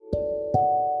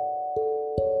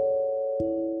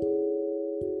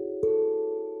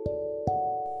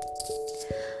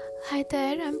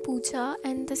there, I'm Pooja,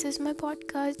 and this is my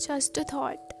podcast, Just a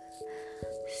Thought.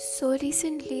 So,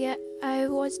 recently I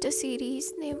watched a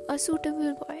series named A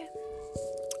Suitable Boy,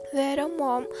 where a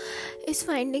mom is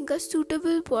finding a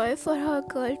suitable boy for her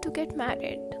girl to get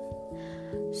married.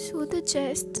 So, the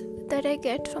gist that I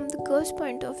get from the girl's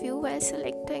point of view while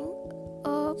selecting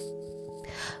a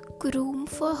groom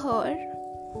for her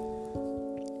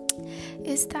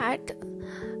is that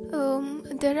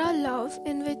there are love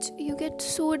in which you get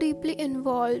so deeply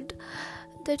involved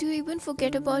that you even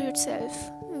forget about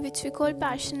yourself, which we call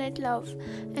passionate love,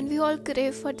 and we all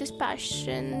crave for this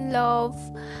passion, love,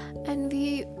 and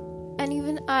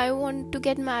even I want to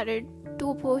get married to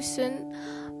a person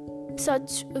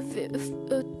such with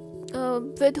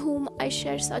whom I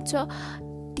share such a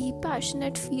deep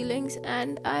passionate feelings,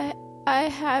 and I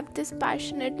have this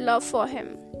passionate love for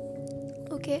him.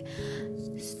 Okay,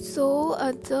 so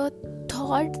the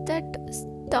thought that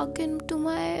stuck into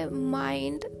my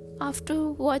mind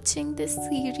after watching this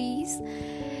series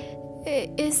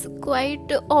is quite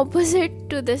opposite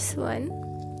to this one.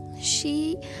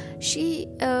 She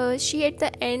at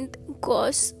the end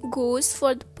goes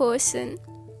for the person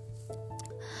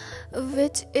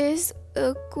which is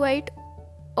quite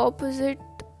opposite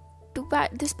to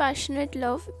this passionate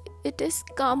love. It is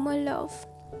calmer love.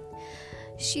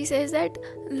 She says that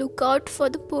look out for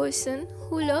the person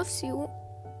who loves you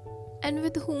and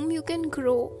with whom you can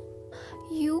grow.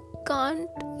 You can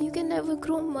never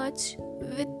grow much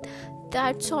with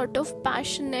that sort of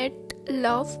passionate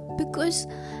love because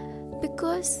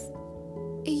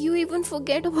you even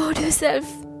forget about yourself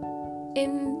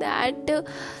in that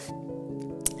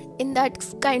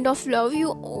kind of love.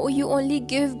 You only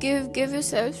give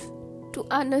yourself to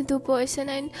another person,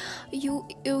 and you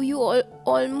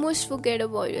almost forget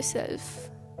about yourself.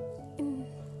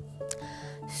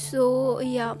 So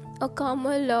yeah, a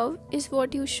calmer love is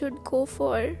what you should go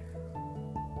for.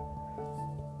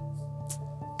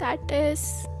 That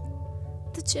is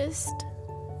the gist.